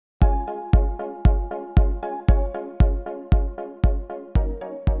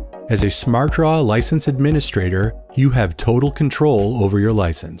As a SmartDraw license administrator, you have total control over your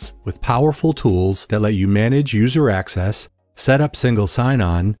license with powerful tools that let you manage user access, set up single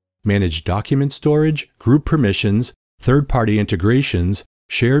sign-on, manage document storage, group permissions, third-party integrations,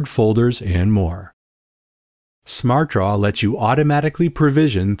 shared folders, and more. SmartDraw lets you automatically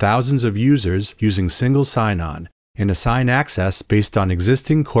provision thousands of users using single sign-on and assign access based on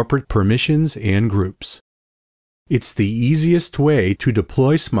existing corporate permissions and groups. It's the easiest way to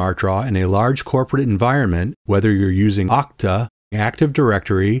deploy SmartDraw in a large corporate environment, whether you're using Okta, Active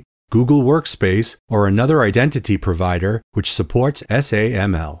Directory, Google Workspace, or another identity provider which supports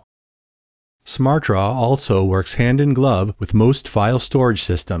SAML. SmartDraw also works hand in glove with most file storage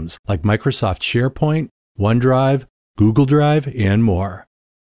systems like Microsoft SharePoint, OneDrive, Google Drive, and more.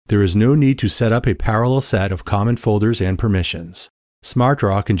 There is no need to set up a parallel set of common folders and permissions.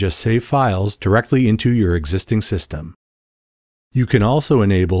 SmartDraw can just save files directly into your existing system. You can also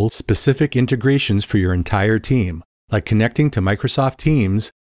enable specific integrations for your entire team, like connecting to Microsoft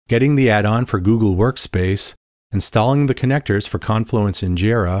Teams, getting the add-on for Google Workspace, installing the connectors for Confluence and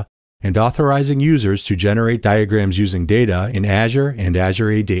Jira, and authorizing users to generate diagrams using data in Azure and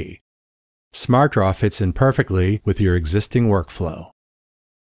Azure AD. SmartDraw fits in perfectly with your existing workflow.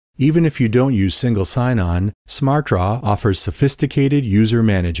 Even if you don't use single sign-on, SmartDraw offers sophisticated user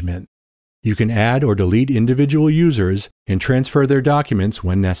management. You can add or delete individual users and transfer their documents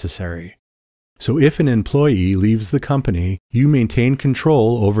when necessary. So if an employee leaves the company, you maintain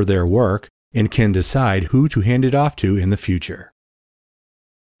control over their work and can decide who to hand it off to in the future.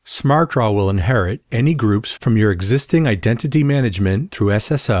 SmartDraw will inherit any groups from your existing identity management through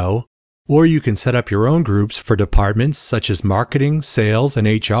SSO, or you can set up your own groups for departments such as marketing, sales, and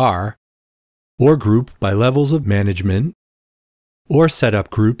HR, or group by levels of management, or set up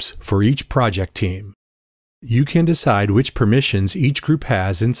groups for each project team. You can decide which permissions each group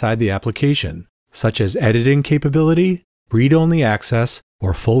has inside the application, such as editing capability, read-only access,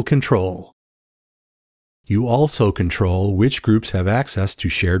 or full control. You also control which groups have access to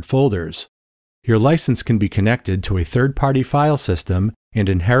shared folders. Your license can be connected to a third-party file system and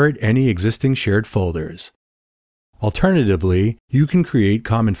inherit any existing shared folders. Alternatively, you can create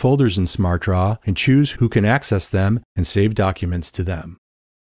common folders in SmartDraw and choose who can access them and save documents to them.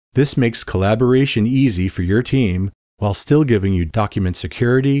 This makes collaboration easy for your team while still giving you document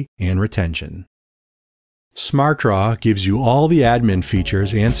security and retention. SmartDraw gives you all the admin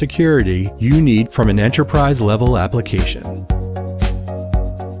features and security you need from an enterprise-level application.